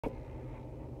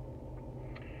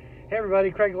Hey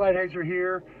everybody, Craig Lighthizer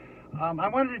here. I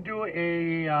wanted to do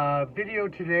a video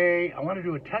today. I want to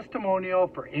do a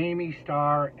testimonial for Amy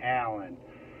Starr Allen.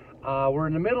 We're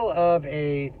in the middle of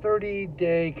a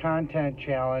 30-day content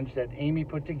challenge that Amy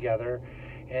put together,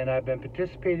 and I've been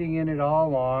participating in it all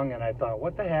along, and I thought,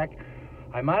 what the heck,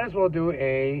 I might as well do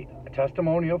a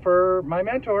testimonial for my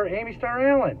mentor, Amy Starr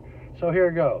Allen. So here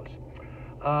it goes.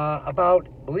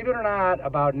 Believe it or not,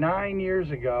 about 9 years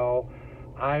ago,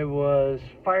 I was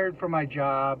fired from my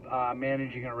job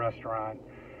managing a restaurant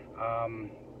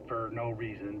for no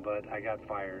reason, but I got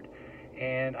fired.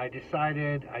 And I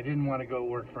decided I didn't want to go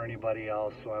work for anybody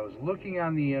else, so I was looking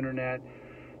on the internet,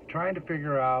 trying to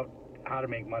figure out how to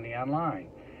make money online.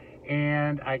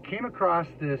 And I came across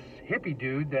this hippie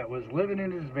dude that was living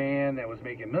in his van, that was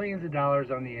making millions of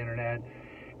dollars on the internet,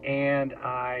 and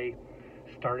I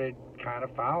started kind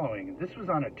of following. This was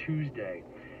on a Tuesday.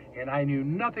 And I knew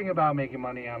nothing about making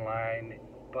money online,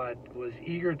 but was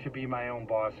eager to be my own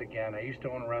boss again. I used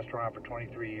to own a restaurant for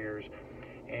 23 years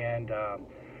and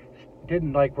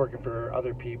didn't like working for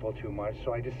other people too much.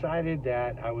 So I decided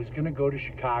that I was going to go to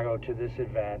Chicago to this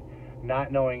event,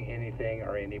 not knowing anything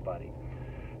or anybody.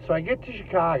 So I get to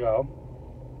Chicago,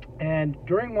 and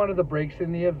during one of the breaks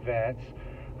in the events,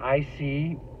 I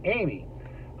see Amy.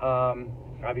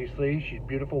 Obviously, she's a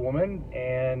beautiful woman,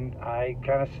 and I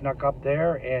kind of snuck up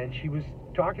there, and she was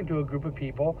talking to a group of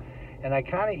people, and I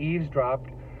kind of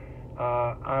eavesdropped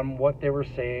on what they were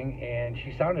saying, and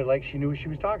she sounded like she knew what she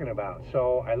was talking about.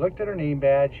 So I looked at her name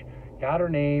badge, got her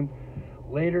name,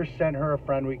 later sent her a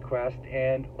friend request,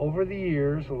 and over the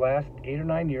years, the last 8 or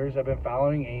 9 years, I've been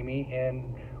following Amy,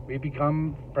 and we've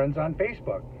become friends on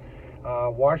Facebook.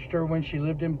 Watched her when she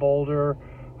lived in Boulder,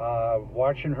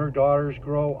 watching her daughters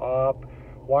grow up,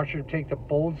 watched her take the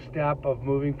bold step of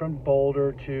moving from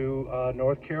Boulder to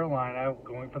North Carolina,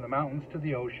 going from the mountains to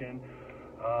the ocean.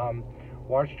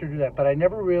 Watched her do that, but I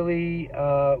never really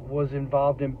was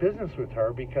involved in business with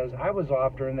her because I was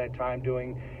off during that time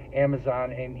doing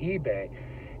Amazon and eBay.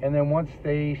 And then once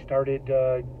they started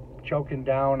choking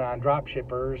down on drop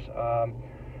shippers,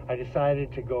 I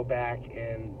decided to go back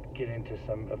and get into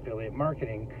some affiliate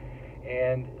marketing.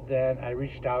 And then I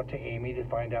reached out to Amy to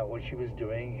find out what she was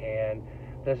doing, and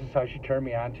this is how she turned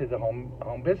me on to the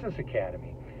Home Business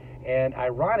Academy. And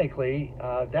ironically,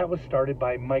 that was started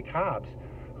by Mike Hobbs,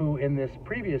 who in this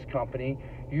previous company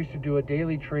used to do a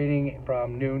daily training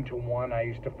from noon to 1 I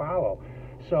used to follow.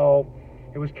 So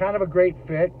it was kind of a great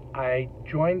fit. I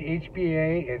joined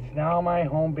HBA. It's now my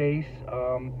home base.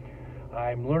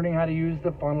 I'm learning how to use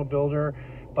the funnel builder,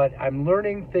 but I'm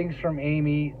learning things from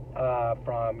Amy,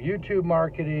 from YouTube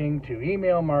marketing to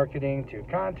email marketing to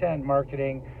content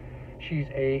marketing. She's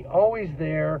always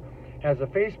there, has a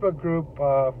Facebook group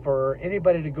for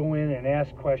anybody to go in and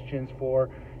ask questions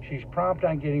for. She's prompt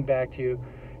on getting back to you.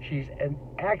 She's an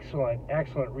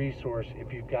excellent resource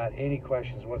if you've got any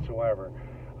questions whatsoever.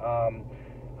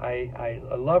 I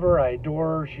love her, I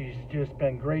adore her. She's just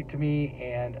been great to me,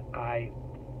 and I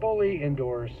fully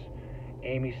endorse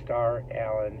Amy Starr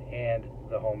Allen and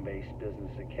the Home Based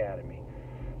Business Academy.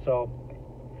 So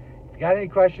if you got any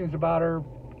questions about her,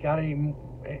 got any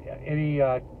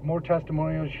more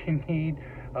testimonials you need,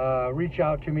 reach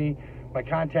out to me. My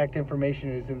contact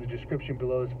information is in the description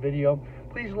below this video.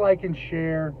 Please like and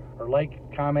share, or like,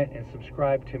 comment, and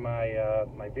subscribe to my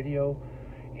my video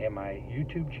and my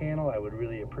YouTube channel. I would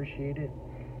really appreciate it.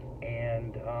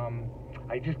 And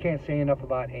I just can't say enough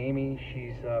about Amy.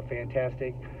 She's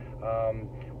fantastic.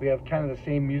 We have kind of the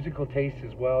same musical taste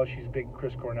as well. She's a big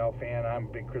Chris Cornell fan. I'm a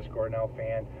big Chris Cornell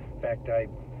fan. In fact, I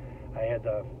had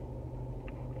the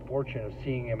fortune of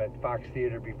seeing him at Fox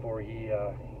Theater before he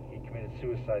committed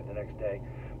suicide the next day.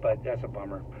 But that's a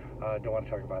bummer. Don't want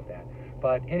to talk about that.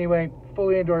 But anyway,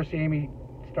 fully endorse Amy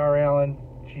Starr Allen.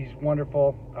 She's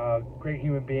wonderful, great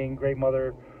human being, great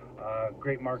mother,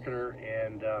 great marketer,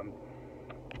 and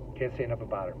can't say enough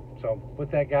about her. So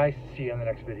with that, guys, see you on the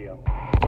next video.